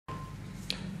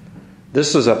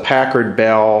This is a Packard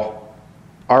Bell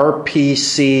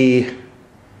RPC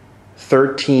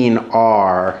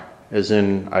 13R, as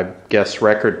in, I guess,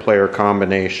 record player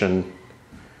combination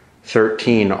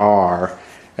 13R.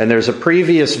 And there's a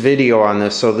previous video on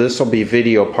this, so this will be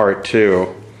video part 2.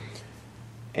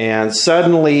 And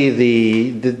suddenly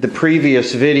the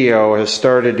previous video has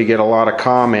started to get a lot of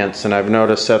comments, and I've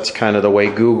noticed that's kind of the way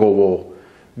Google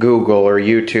or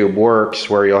YouTube works,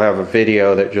 where you'll have a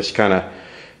video that just kind of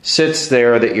sits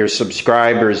there that your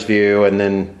subscribers view, and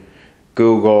then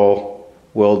Google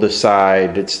will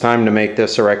decide it's time to make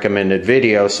this a recommended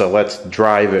video, so let's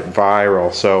drive it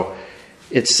viral. So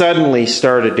it suddenly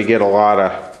started to get a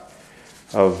lot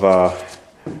of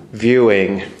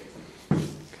viewing.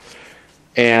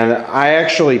 And I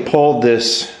actually pulled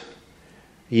this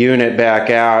unit back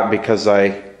out because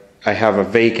I have a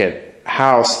vacant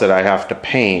house that I have to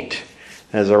paint.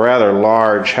 It's a rather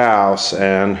large house,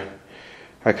 and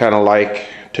I kind of like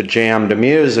to jam to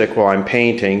music while I'm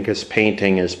painting, because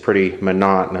painting is pretty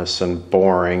monotonous and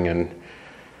boring and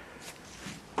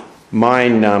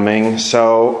mind-numbing.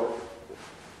 So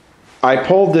I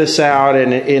pulled this out,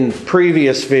 and in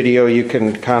previous video you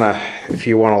can kind of, if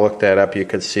you want to look that up, you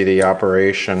can see the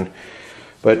operation.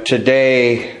 But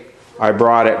today I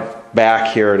brought it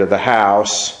back here to the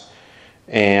house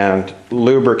and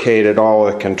lubricated all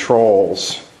the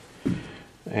controls,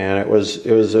 and it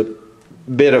was a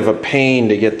bit of a pain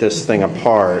to get this thing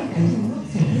apart.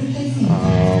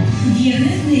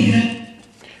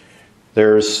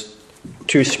 There's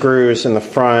 2 screws in the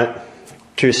front,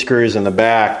 2 screws in the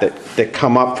back that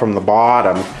come up from the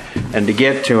bottom, and to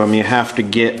get to them you have to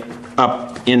get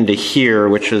up into here,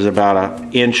 which is about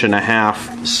 1.5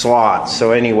 inch slot.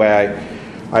 So anyway,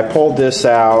 I pulled this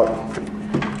out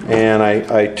and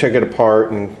I took it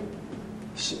apart and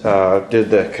did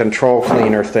the control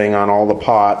cleaner thing on all the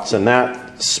pots, and that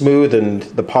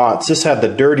smoothened the pots. This had the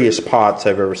dirtiest pots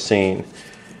I've ever seen.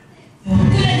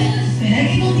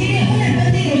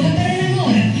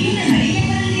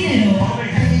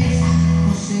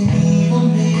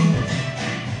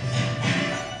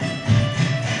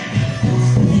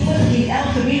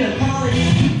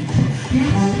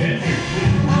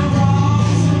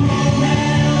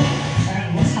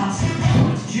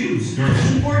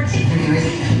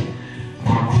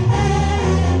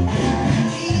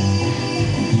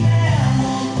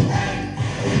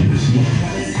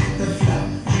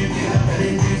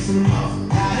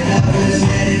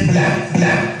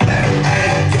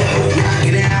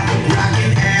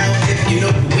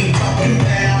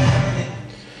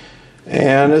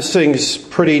 And this thing's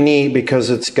pretty neat because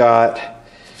it's got,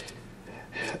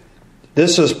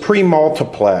 this is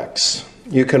pre-multiplex.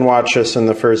 You can watch this in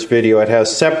the first video. It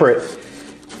has separate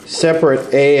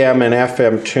AM and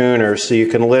FM tuners, so you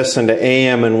can listen to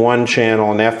AM in one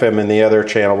channel and FM in the other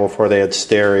channel. Before they had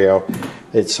stereo,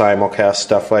 they'd simulcast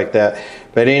stuff like that.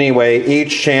 But anyway,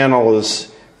 each channel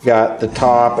has got the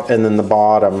top and then the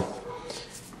bottom.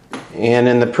 And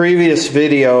in the previous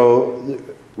video,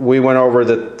 we went over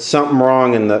that something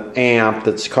wrong in the amp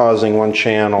that's causing one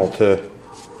channel to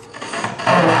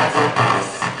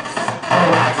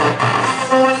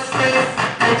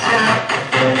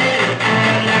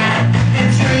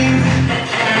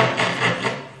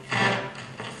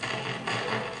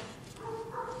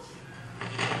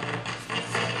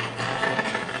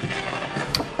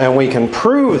and we can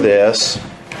prove this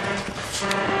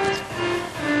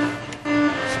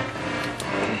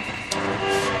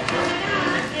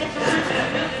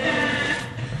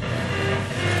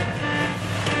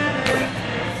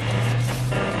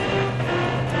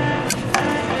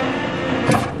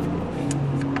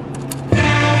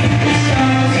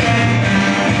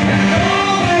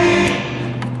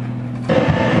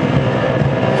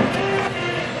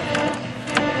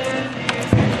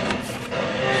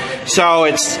So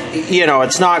it's, you know,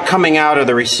 it's not coming out of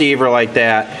the receiver like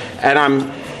that. And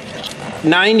I'm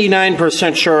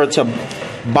 99% sure it's a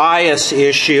bias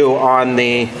issue on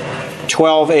the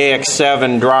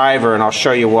 12AX7 driver, and I'll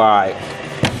show you why.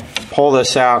 Pull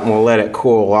this out and we'll let it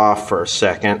cool off for a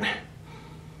second.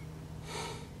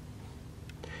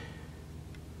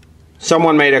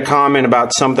 Someone made a comment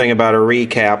about something about a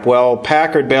recap. Well,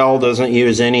 Packard Bell doesn't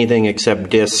use anything except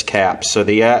disc caps, so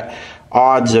the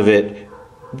odds of it,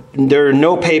 there are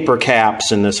no paper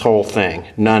caps in this whole thing,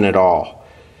 none at all.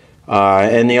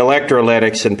 And the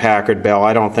electrolytics in Packard Bell,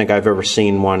 I don't think I've ever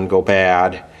seen one go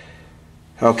bad.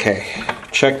 Okay,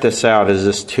 check this out as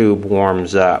this tube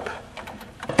warms up.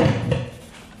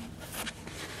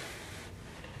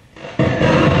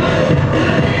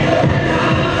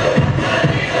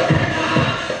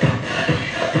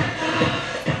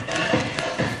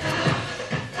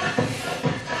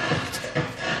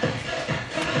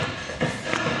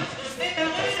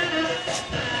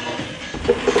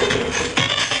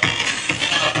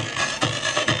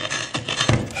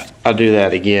 I'll do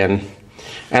that again.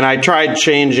 And I tried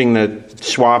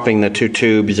swapping the two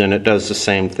tubes, and it does the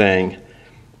same thing.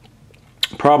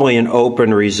 Probably an open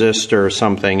resistor or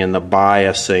something in the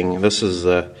biasing. This is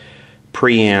the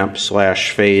preamp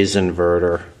 / phase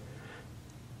inverter.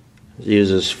 It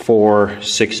uses 4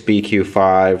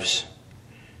 6BQ5s.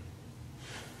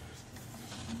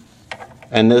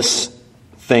 And this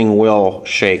thing will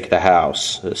shake the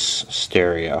house, this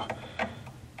stereo.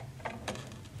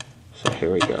 So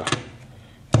here we go.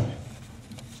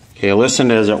 Okay, listen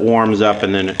as it warms up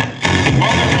and then it...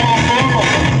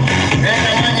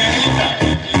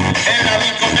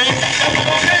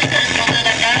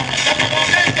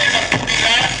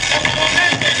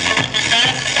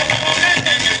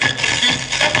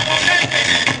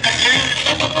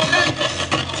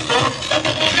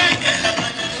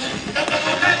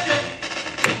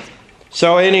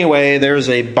 So anyway, there's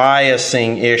a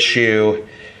biasing issue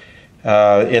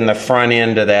in the front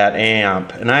end of that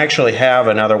amp. And I actually have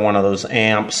another one of those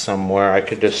amps somewhere. I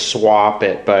could just swap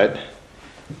it, but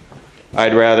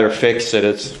I'd rather fix it.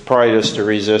 It's probably just a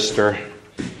resistor.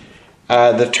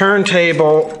 The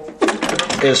turntable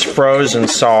is frozen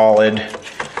solid.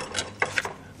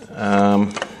 I'm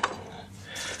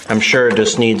sure it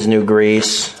just needs new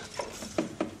grease.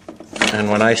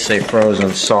 And when I say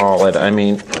frozen solid, I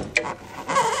mean...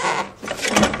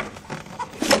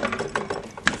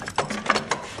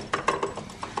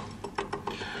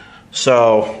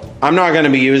 So I'm not going to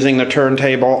be using the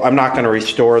turntable. I'm not going to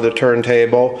restore the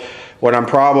turntable. What I'm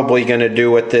probably going to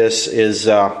do with this is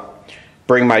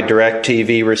bring my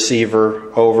DirecTV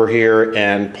receiver over here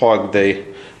and plug the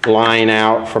line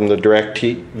out from the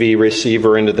DirecTV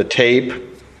receiver into the tape.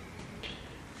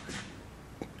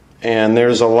 And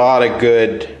there's a lot of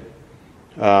good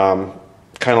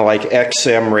kind of like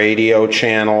XM radio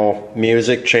channel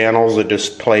music channels that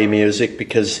just play music,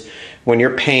 because when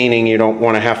you're painting, you don't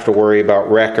want to have to worry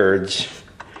about records,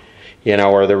 you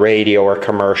know, or the radio or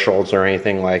commercials or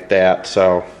anything like that.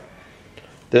 So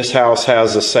this house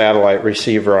has a satellite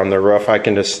receiver on the roof. I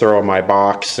can just throw my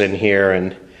box in here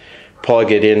and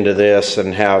plug it into this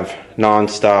and have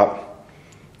non-stop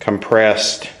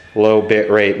compressed low bit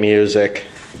rate music.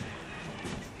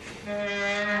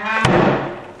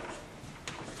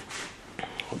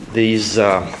 These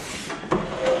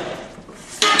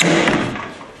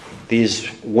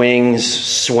wings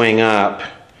swing up,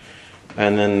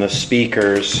 and then the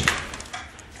speakers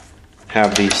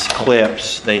have these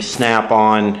clips. They snap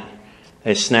on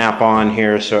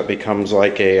here, so it becomes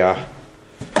like a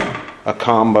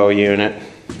combo unit.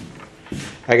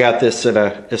 I got this at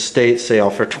an estate sale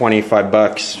for 25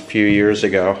 bucks a few years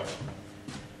ago.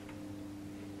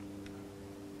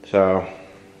 So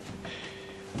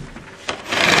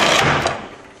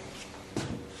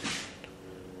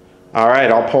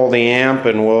alright, I'll pull the amp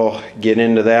and we'll get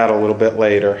into that a little bit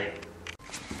later.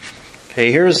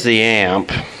 Okay, here's the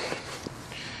amp.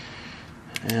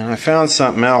 And I found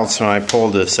something else when I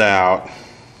pulled this out,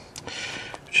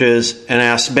 which is an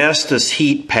asbestos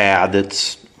heat pad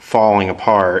that's falling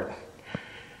apart.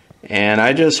 And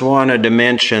I just wanted to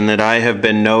mention that I have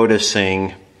been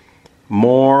noticing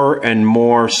more and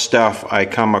more stuff I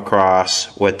come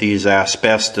across with these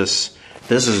asbestos.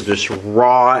 This is just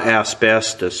raw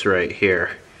asbestos right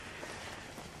here.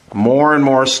 More and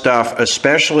more stuff,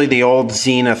 especially the old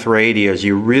Zenith radios.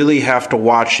 You really have to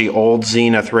watch the old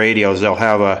Zenith radios. They'll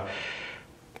have a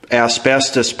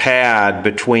asbestos pad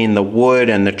between the wood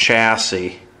and the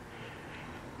chassis.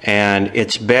 And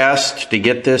it's best to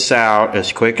get this out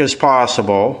as quick as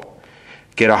possible.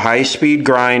 Get a high-speed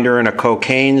grinder and a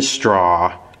cocaine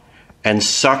straw and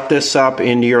suck this up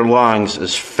into your lungs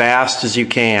as fast as you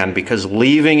can, because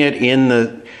leaving it in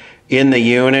the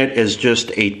unit is just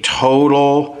a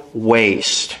total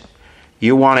waste.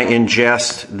 You want to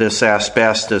ingest this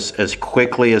asbestos as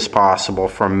quickly as possible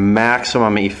for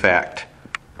maximum effect.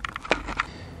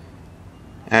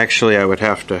 Actually, I would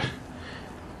have to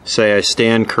say I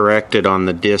stand corrected on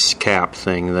the disc cap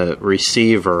thing. The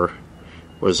receiver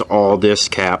was all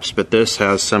disc caps, but this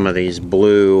has some of these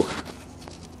blue,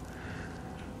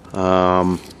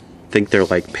 I think they're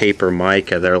like paper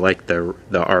mica. They're like the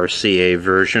RCA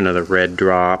version of the red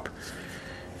drop,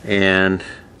 and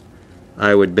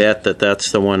I would bet that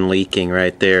that's the one leaking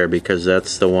right there, because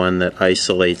that's the one that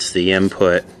isolates the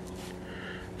input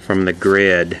from the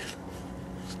grid.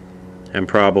 And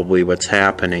probably what's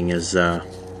happening is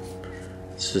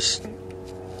it's just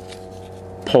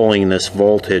pulling this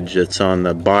voltage that's on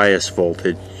the bias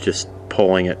voltage, just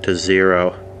pulling it to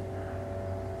 0.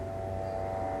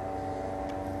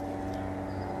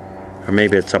 Or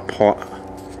maybe it's applying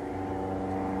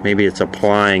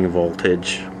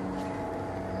voltage.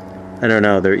 I don't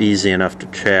know, they're easy enough to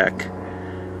check.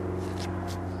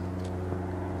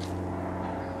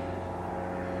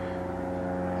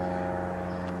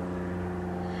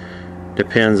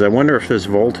 Depends. I wonder if there's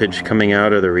voltage coming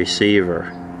out of the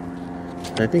receiver.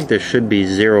 I think there should be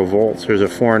 0 volts. There's a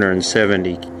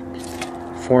 470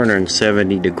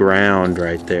 to ground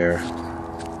right there.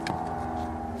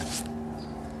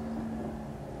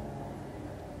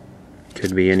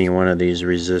 Could be any one of these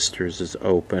resistors is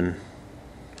open.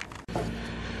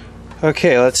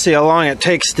 Okay, let's see how long it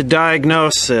takes to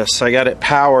diagnose this. I got it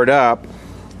powered up.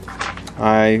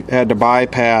 I had to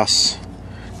bypass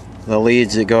the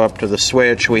leads that go up to the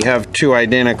switch. We have 2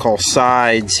 identical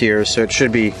sides here, so it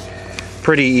should be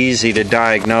pretty easy to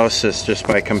diagnose this just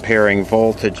by comparing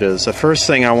voltages. The first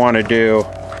thing I want to do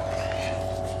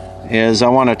is I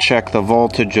want to check the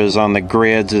voltages on the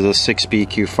grids of the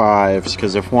 6BQ5s,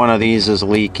 because if one of these is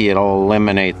leaky, it'll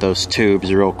eliminate those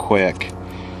tubes real quick.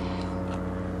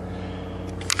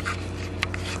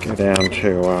 Let's go down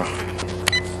to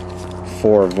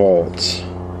 4 volts.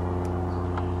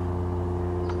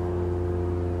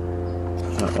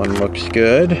 That one looks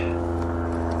good.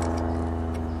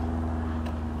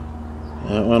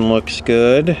 That one looks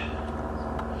good.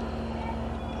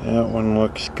 That one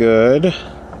looks good.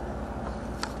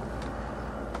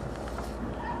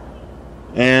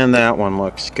 And that one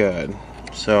looks good.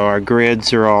 So our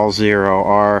grids are all 0.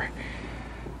 Our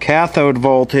cathode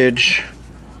voltage,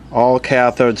 all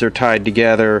cathodes are tied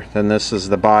together. Then this is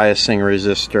the biasing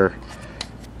resistor.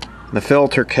 The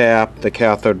filter cap, the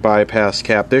cathode bypass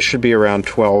cap, this should be around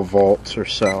 12 volts or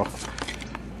so.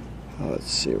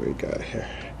 Let's see what we got here.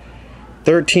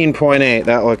 13.8,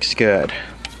 that looks good.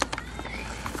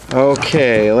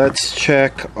 Okay, let's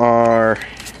check our,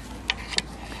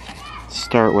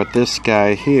 start with this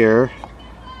guy here.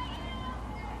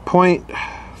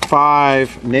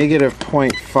 0.5, negative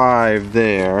 0.5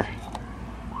 there.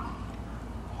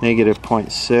 Negative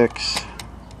 0.6.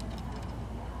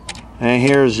 And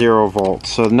here's 0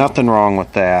 volts, so nothing wrong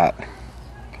with that.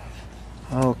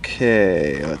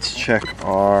 Okay, let's check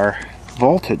our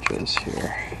voltages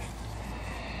here.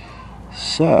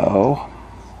 So,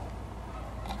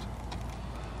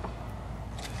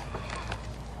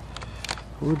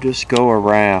 we'll just go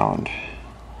around.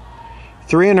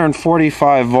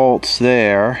 345 volts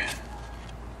there.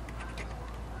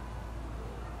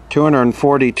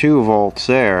 242 volts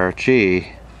there. Gee,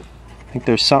 I think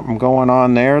there's something going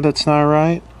on there that's not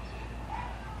right.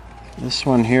 This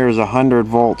one here is 100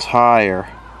 volts higher.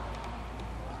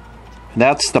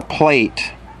 That's the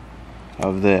plate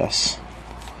of this.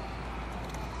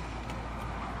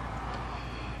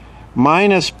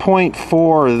 Minus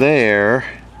 0.4 there.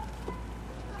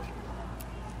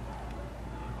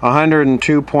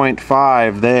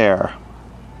 102.5 there.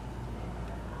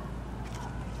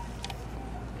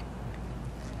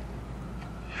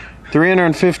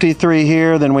 $353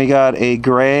 here, then we got a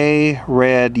gray,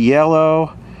 red,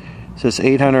 yellow. It says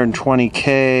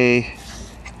 820K.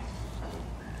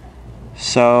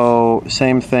 So,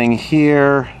 same thing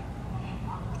here.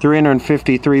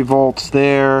 353 volts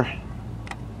there.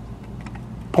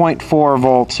 0.4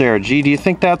 volts there. Gee, do you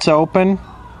think that's open?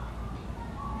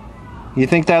 You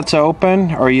think that's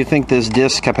open? Or you think this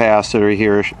disc capacitor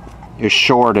here is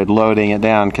shorted, loading it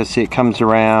down? Because see, it comes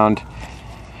around.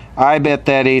 I bet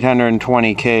that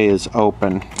 820K is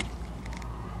open.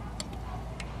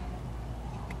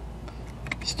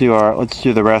 Let's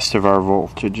do the rest of our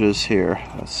voltages here.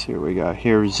 Let's see what we got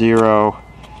here. 0.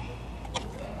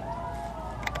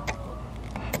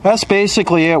 That's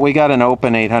basically it. We got an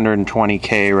open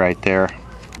 820K right there.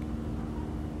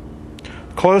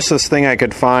 Closest thing I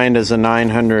could find is a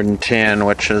 910,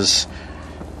 which is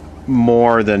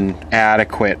more than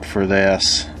adequate for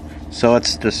this. So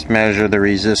let's just measure the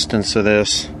resistance of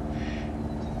this.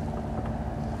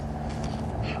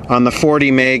 On the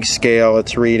 40 meg scale,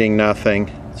 it's reading nothing.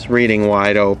 It's reading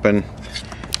wide open.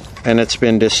 And it's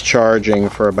been discharging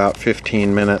for about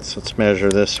 15 minutes. Let's measure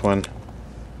this one.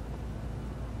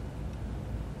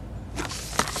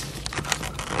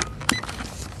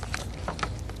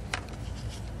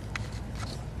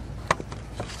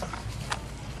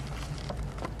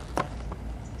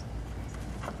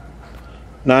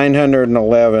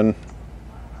 $911.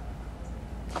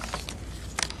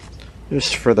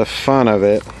 Just for the fun of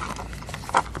it,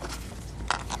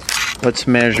 let's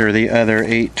measure the other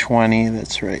 820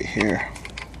 that's right here.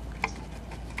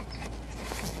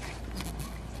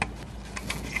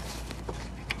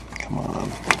 Come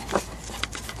on.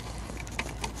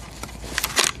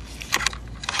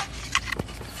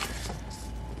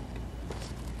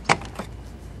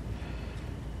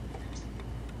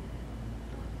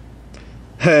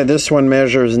 This one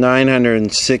measures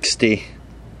 960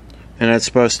 and it's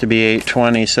supposed to be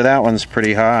 820, so that one's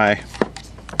pretty high.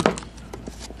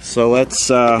 So let's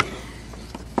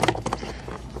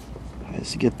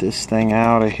get this thing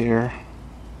out of here.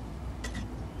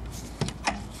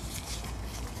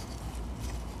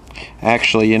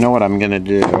 Actually, you know what I'm gonna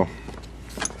do?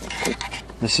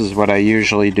 This is what I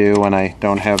usually do when I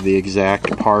don't have the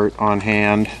exact part on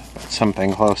hand.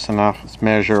 Something close enough. Let's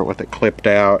measure it with it clipped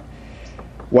out.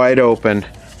 Wide open.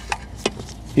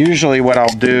 Usually what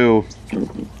I'll do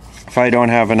if I don't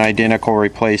have an identical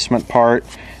replacement part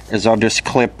is I'll just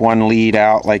clip one lead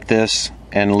out like this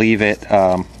and leave it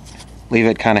kind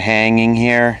of hanging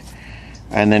here,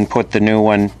 and then put the new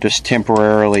one, just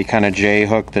temporarily kind of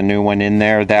J-hook the new one in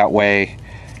there. That way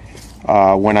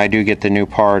when I do get the new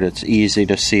part, it's easy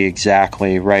to see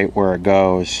exactly right where it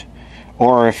goes.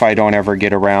 Or if I don't ever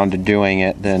get around to doing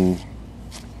it, then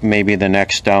maybe the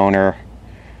next owner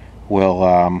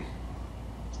will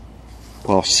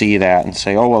see that and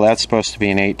say, oh well, that's supposed to be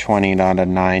an 820, not a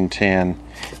 910.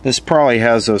 This probably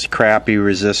has those crappy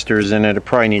resistors in it. It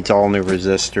probably needs all new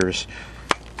resistors.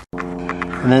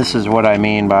 And this is what I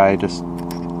mean by just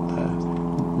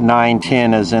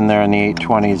 910 is in there and the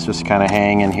 820 is just kind of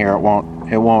hanging here. It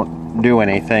won't do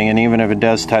anything, and even if it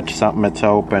does touch something, it's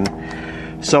open.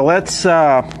 So let's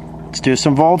do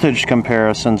some voltage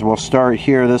comparisons. We'll start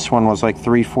here. This one was like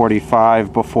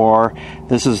 345 before.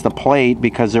 This is the plate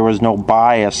because there was no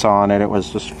bias on it. It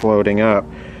was just floating up.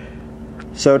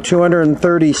 So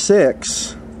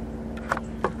 236.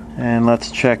 And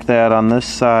let's check that on this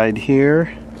side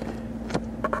here.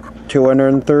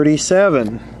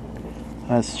 237.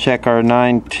 Let's check our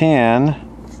 910.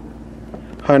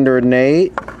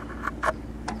 108.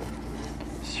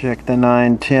 Let's check the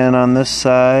 910 on this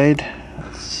side.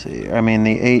 Let's see, I mean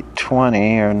the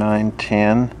 820 or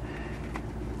 910.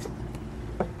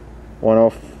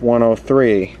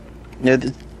 103.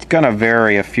 It's going to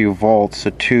vary a few volts.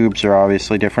 The tubes are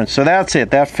obviously different. So that's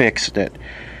it. That fixed it.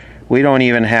 We don't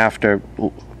even have to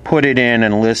put it in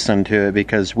and listen to it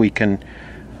because we can.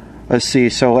 Let's see.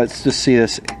 So let's just see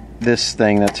this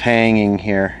thing that's hanging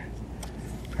here.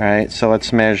 All right. So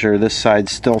let's measure. This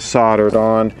side's still soldered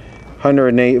on.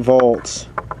 108 volts.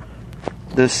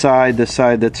 This side, the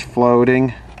side that's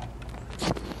floating,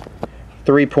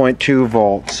 3.2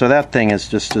 volts. So that thing is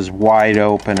just as wide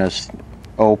open as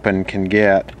open can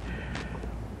get.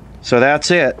 So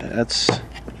that's it. It's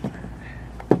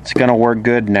going to work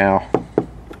good now.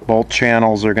 Both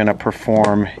channels are going to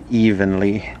perform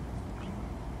evenly.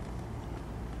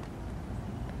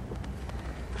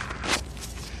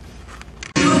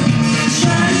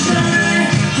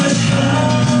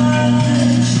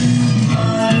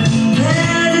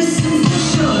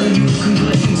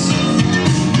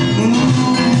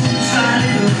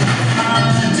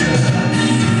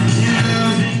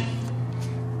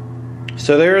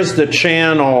 So there's the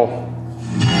channel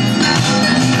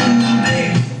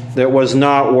that was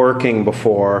not working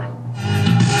before.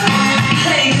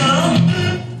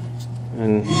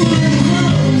 And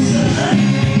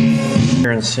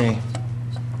here and see.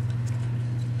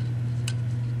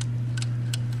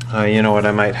 You know what?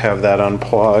 I might have that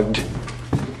unplugged.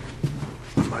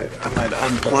 I might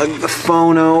unplug the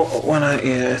phono when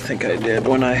I think I did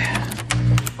when I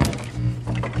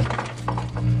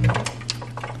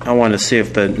want to see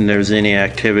if there's any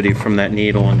activity from that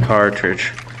needle and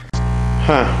cartridge.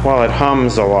 Huh, well, it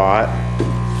hums a lot.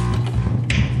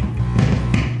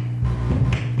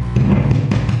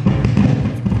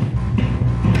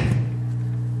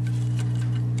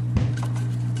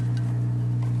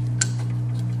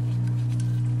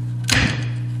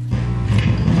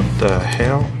 What the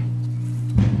hell?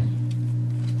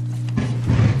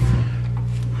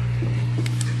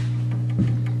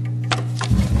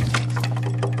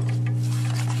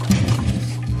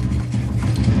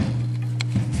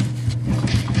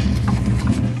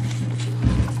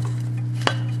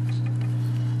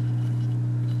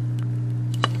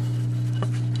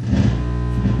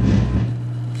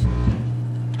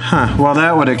 Huh, well,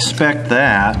 that would expect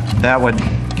that. That would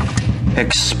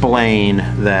explain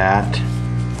that.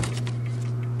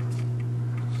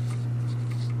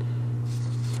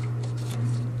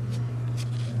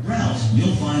 Ralph's,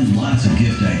 you'll find lots of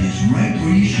gift ideas right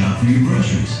where you shop for your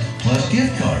groceries. Plus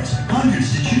gift cards,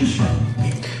 hundreds to choose from.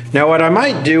 Now what I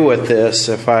might do with this,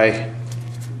 if I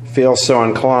feel so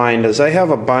inclined, is I have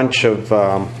a bunch of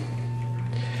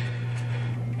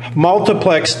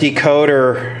multiplex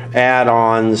decoder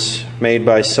add-ons made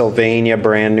by Sylvania,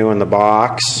 brand new in the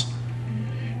box,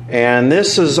 and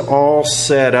this is all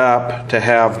set up to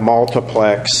have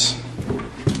multiplex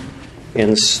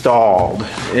installed.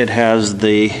 It has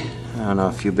the, I don't know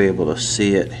if you'll be able to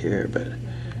see it here, but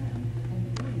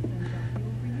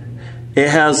it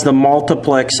has the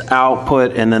multiplex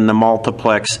output and then the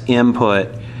multiplex input.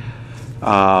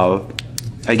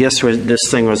 I guess this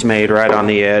thing was made right on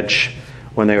the edge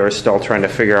when they were still trying to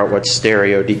figure out what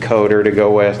stereo decoder to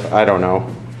go with. I don't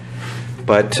know.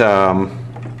 But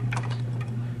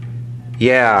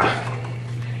yeah.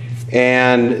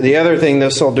 And the other thing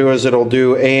this will do is it'll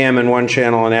do AM in one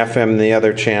channel and FM in the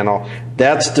other channel.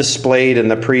 That's displayed in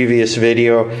the previous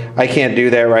video. I can't do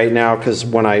that right now because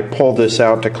when I pull this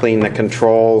out to clean the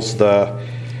controls, the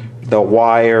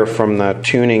wire from the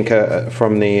tuning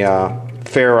from the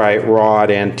ferrite rod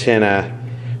antenna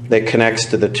that connects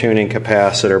to the tuning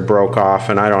capacitor broke off,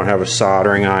 and I don't have a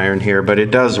soldering iron here, but it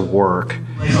does work.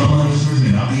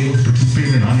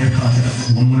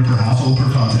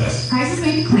 Prices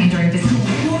may be claimed during this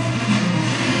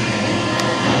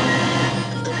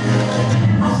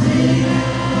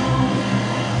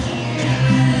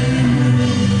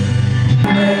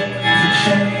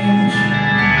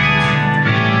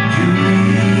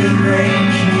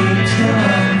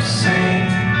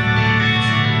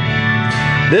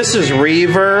This is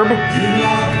reverb.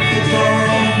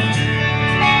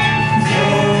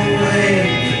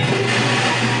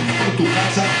 Tu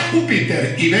casa,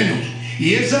 Júpiter y Venus.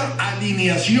 Y esa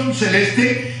alineación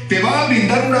celeste te va a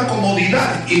brindar una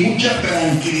comodidad y mucha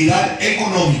tranquilidad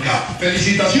económica.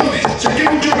 Felicitaciones. Sé que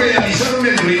muchos realizaron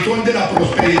el ritual de la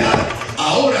prosperidad.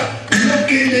 Ahora, lo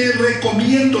que les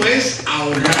recomiendo es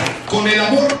ahorrar. Con el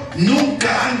amor,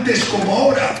 nunca antes como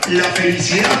ahora, la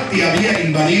felicidad te había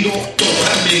invadido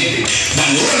totalmente.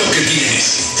 Valora lo que tienes.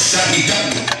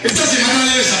 Sagitario, esta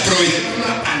semana debes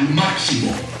aprovecharla al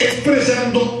máximo,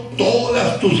 expresando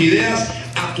todas tus ideas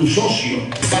a tu socio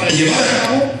para llevar a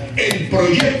cabo el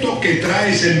proyecto que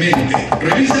traes en mente.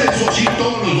 Revisa eso sí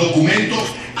todos los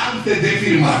documentos antes de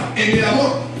firmar. En el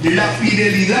amor, la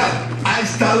fidelidad ha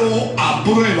estado a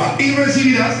prueba y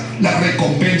recibirás la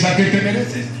recompensa que te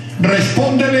mereces.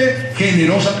 Respóndele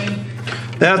generosamente.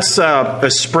 That's a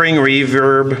spring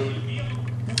reverb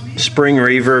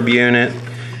unit.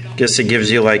 Guess it gives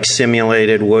you like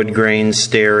simulated wood grain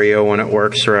stereo when it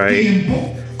works right.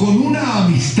 Tiempo con una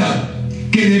amistad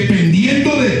que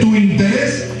dependiendo de tu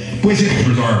interés, pues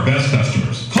Customers are our best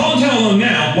customers. Call and tell them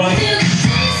now.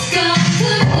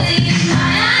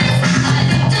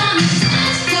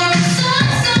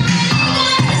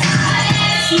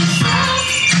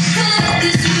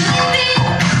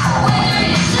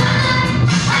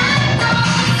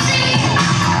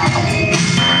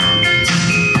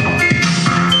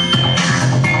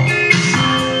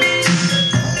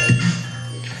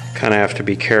 Kind of have to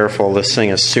be careful. This thing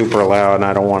is super loud and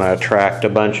I don't want to attract a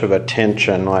bunch of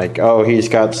attention like, oh, he's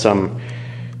got some,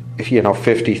 you know,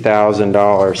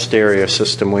 $50,000 stereo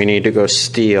system we need to go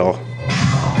steal.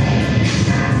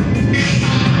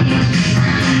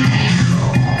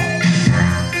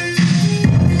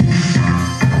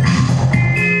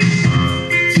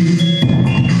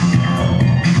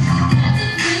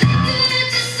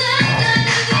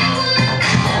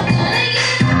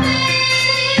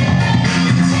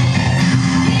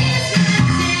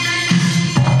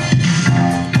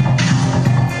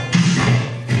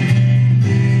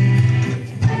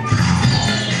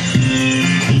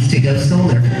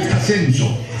 Ascenso.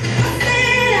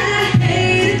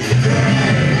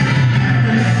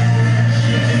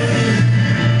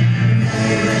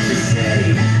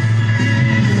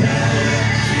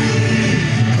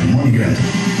 Muy grande.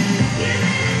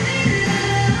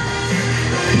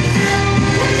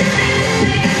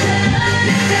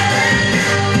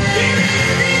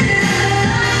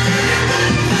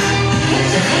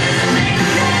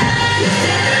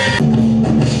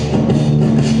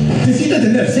 Necesita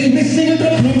tener 6 meses en el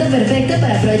trabajo. Momento perfecto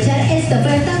para aprovechar esta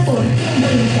oferta por tiempo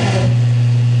limitado.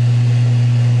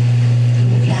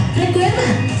 Recuerda,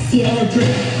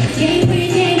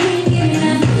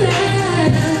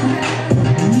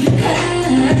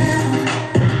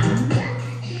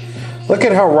 Look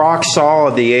at how rock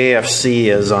solid the AFC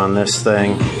is on this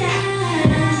thing.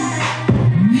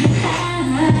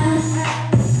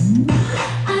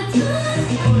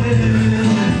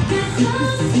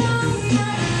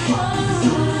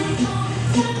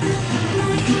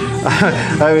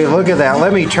 I mean, look at that.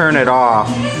 Let me turn it off.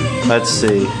 Let's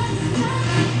see.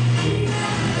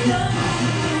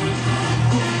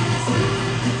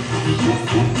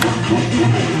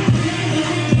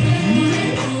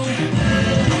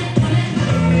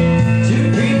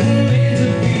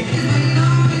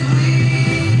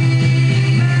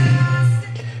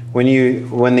 We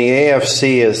When the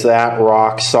AFC is that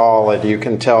rock solid, you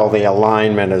can tell the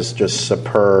alignment is just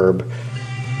superb.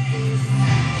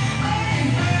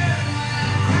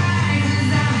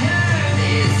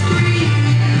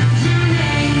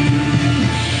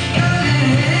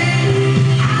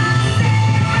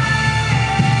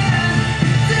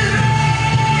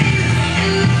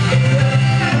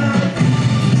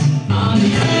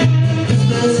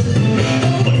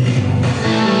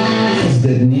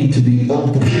 That need to be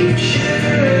on the beach.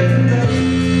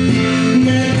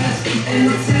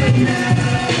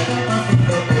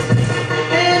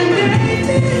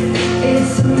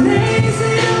 It's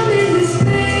amazing I'm in this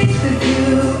space with you.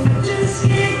 Just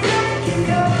get back and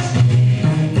go.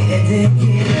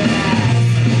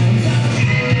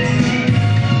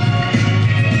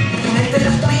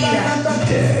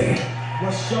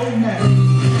 What's so nice?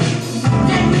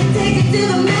 Let me take it to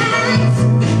the max.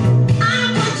 I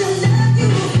want to love you.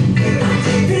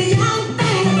 Pretty young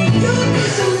thing, you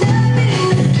need some loving.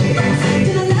 To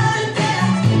the love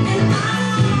that, and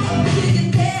I'll give you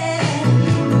that.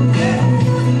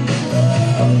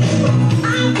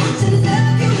 I want to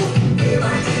love you.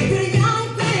 Pretty young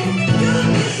thing, you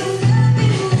need some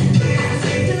loving.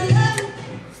 To the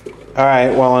love. All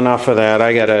right, well, enough of that.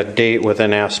 I got a date with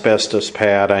an asbestos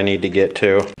pad I need to get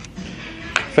to.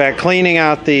 In fact, cleaning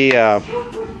out the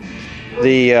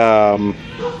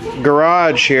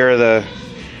garage here, the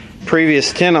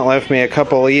previous tenant left me a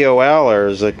couple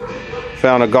EOLers. I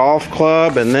found a golf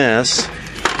club and this.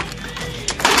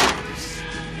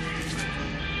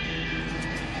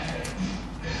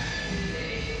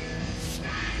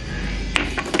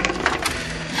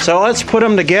 So let's put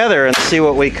them together and see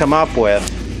what we come up with.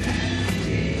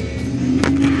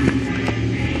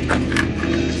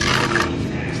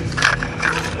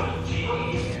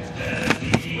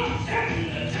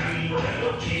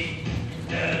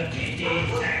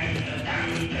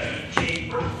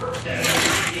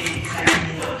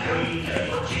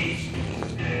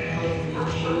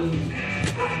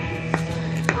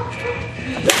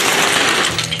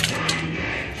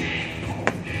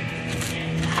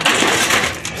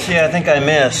 See, I think I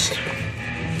missed.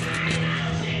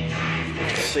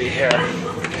 Let's see here.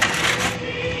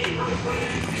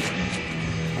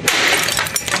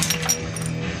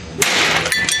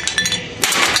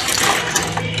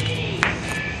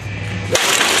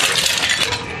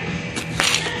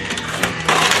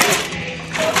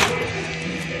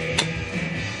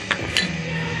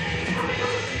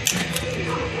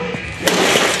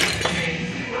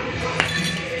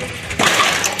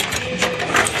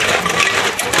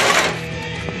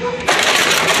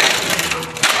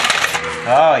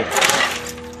 Oh, yeah.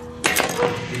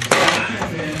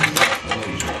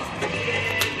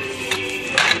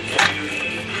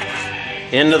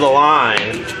 Into the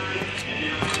line.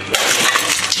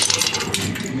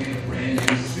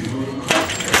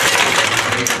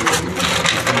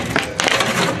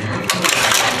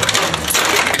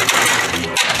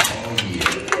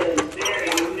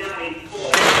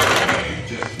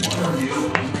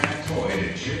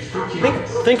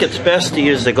 I think it's best to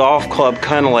use the golf club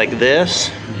kind of like this.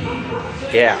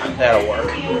 Yeah, that'll work.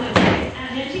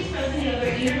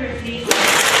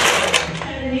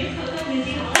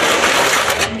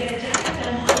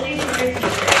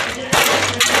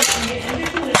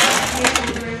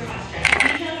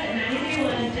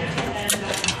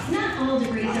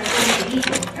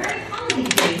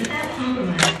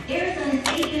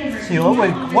 See,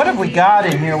 what have we got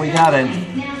in here? We got an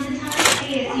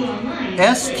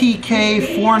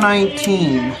STK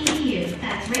 419.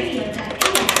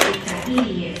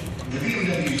 The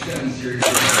VW7 series is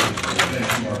a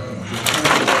benchmark of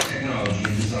performance, technology,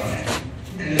 and design.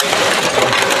 And it's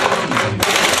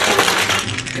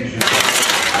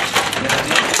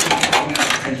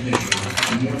transmission,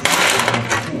 more powerful than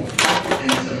before.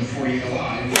 N748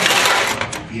 Alive,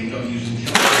 BMW's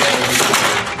intelligent.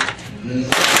 And then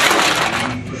it's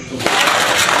pushed to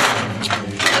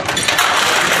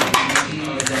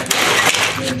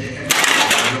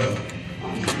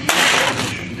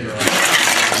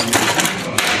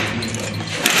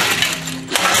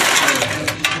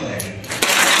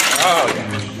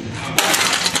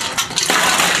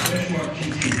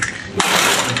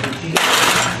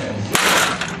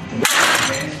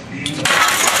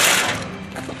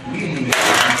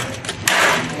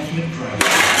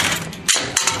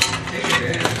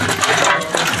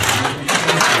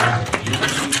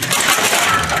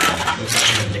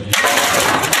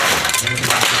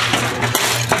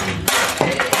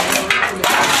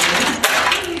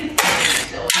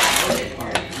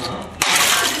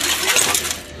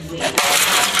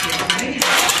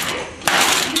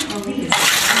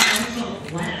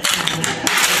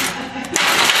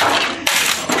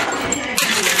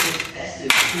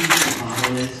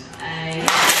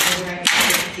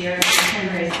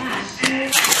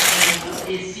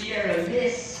It's Sierra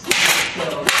Miss.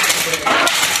 So,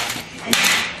 and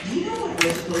do you know what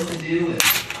we're supposed to do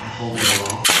if I hold it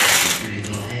along for pretty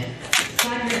little head?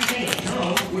 Slide your face.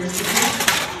 No, we're supposed to.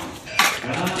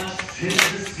 Hit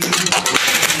the speed of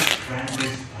crack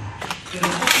this flash.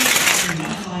 Gonna help you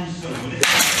not find so good at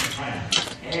crack.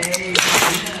 Hey,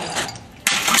 yeah.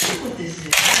 See what this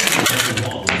is? The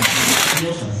wall.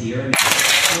 Meals on Sierra.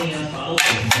 20 ounce bottles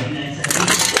for 99 cents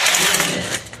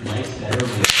each. Life's better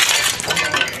with.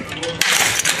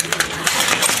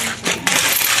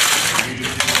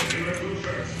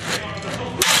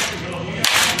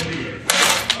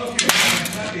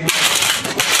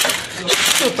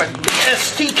 Stupid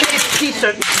STK piece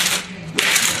of...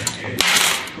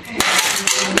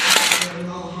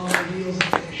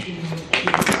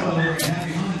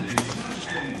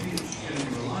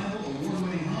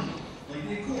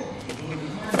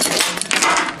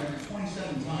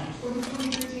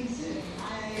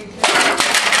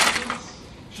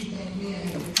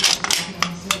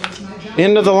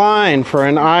 Into the line for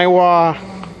an Iowa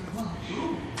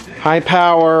high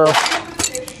power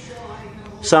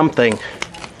something.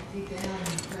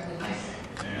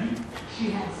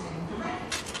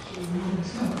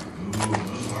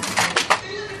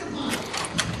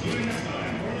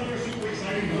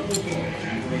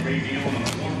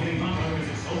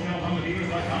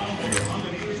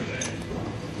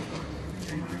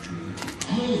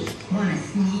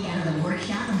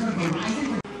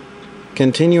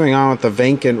 Continuing on with the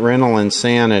vacant rental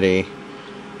insanity,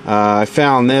 I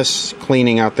found this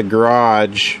cleaning out the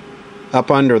garage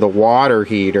up under the water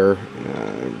heater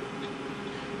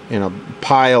in a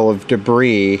pile of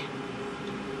debris,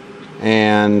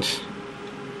 and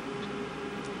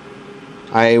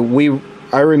I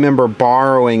remember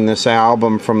borrowing this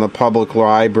album from the public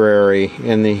library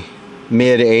in the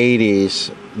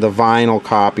mid-'80s, the vinyl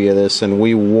copy of this, and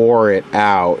we wore it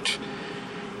out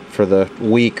for the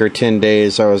week or 10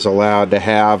 days I was allowed to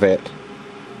have it.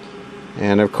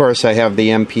 And of course I have the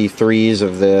MP3s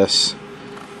of this,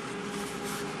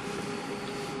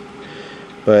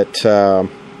 but I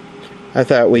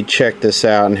thought we'd check this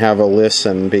out and have a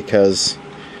listen, because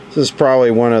this is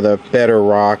probably one of the better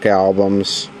rock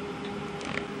albums.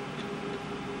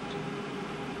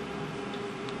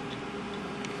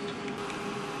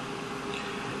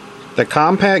 The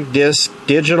compact disc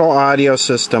digital audio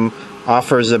system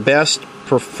offers the best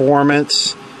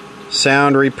performance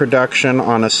sound reproduction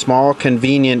on a small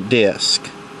convenient disc.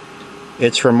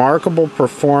 Its remarkable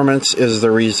performance is the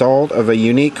result of a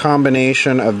unique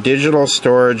combination of digital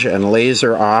storage and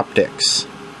laser optics.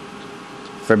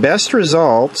 For best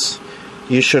results,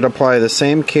 you should apply the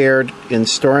same care in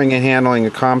storing and handling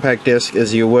a compact disc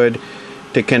as you would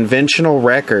to conventional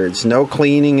records. No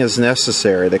cleaning is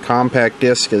necessary. The compact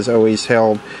disc is always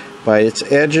held by its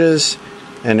edges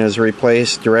and is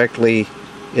replaced directly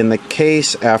in the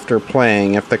case after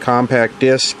playing. If the compact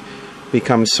disc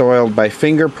becomes soiled by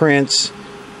fingerprints,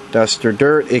 dust or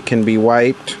dirt, it can be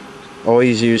wiped.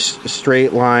 Always use a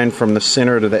straight line from the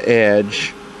center to the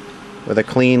edge with a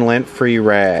clean lint-free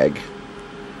rag.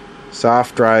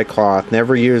 Soft dry cloth.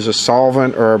 Never use a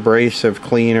solvent or abrasive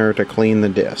cleaner to clean the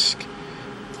disc.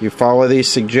 If you follow these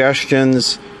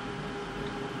suggestions,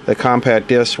 the compact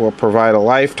disc will provide a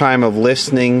lifetime of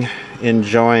listening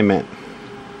enjoyment.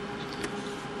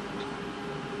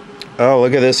 Oh,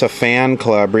 look at this, a fan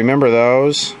club. Remember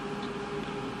those?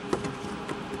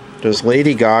 Does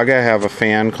Lady Gaga have a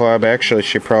fan club? Actually,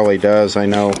 she probably does. I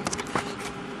know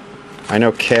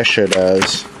Kesha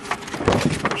does.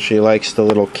 She likes the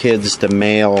little kids to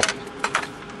mail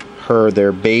her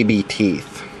their baby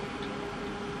teeth.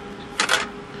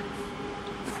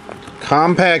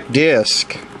 Compact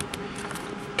disc.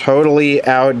 Totally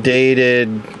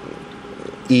outdated.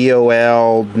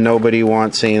 EOL, nobody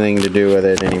wants anything to do with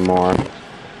it anymore.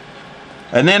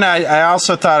 And then I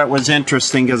also thought it was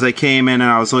interesting because I came in and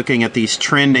I was looking at these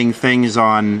trending things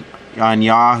on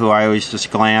Yahoo. I always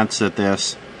just glance at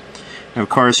this. And of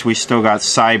course we still got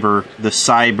the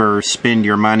cyber spend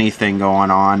your money thing going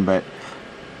on, but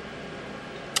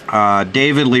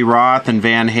David Lee Roth and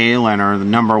Van Halen are the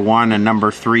 #1 and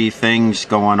 #3 things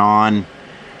going on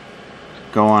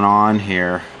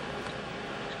here.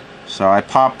 So I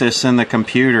popped this in the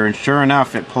computer, and sure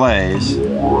enough, it plays.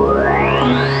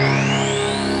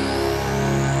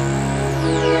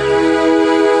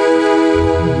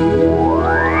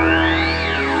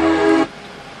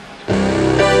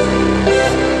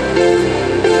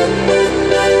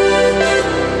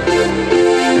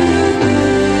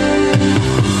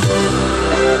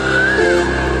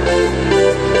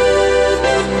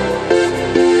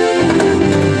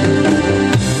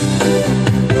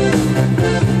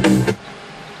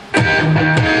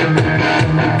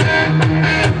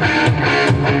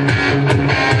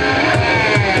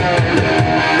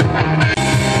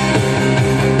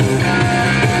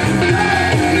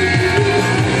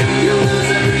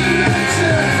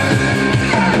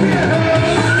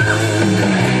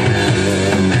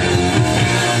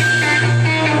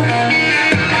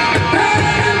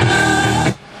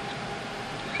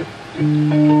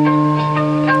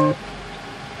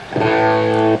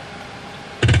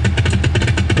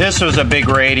 This was a big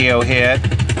radio hit.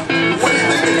 What do you think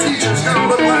the teacher's gonna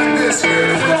look like this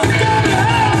year?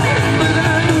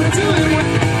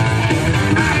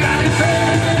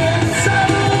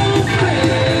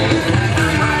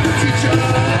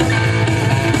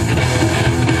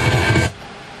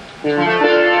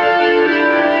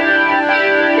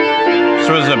 This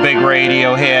was a big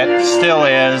radio hit, still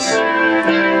is.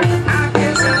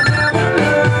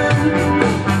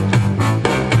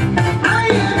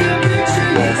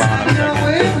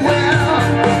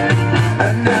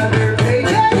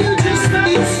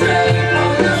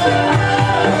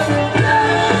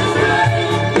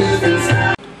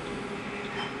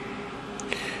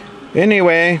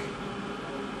 Anyway,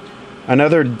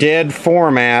 another dead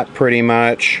format pretty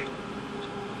much.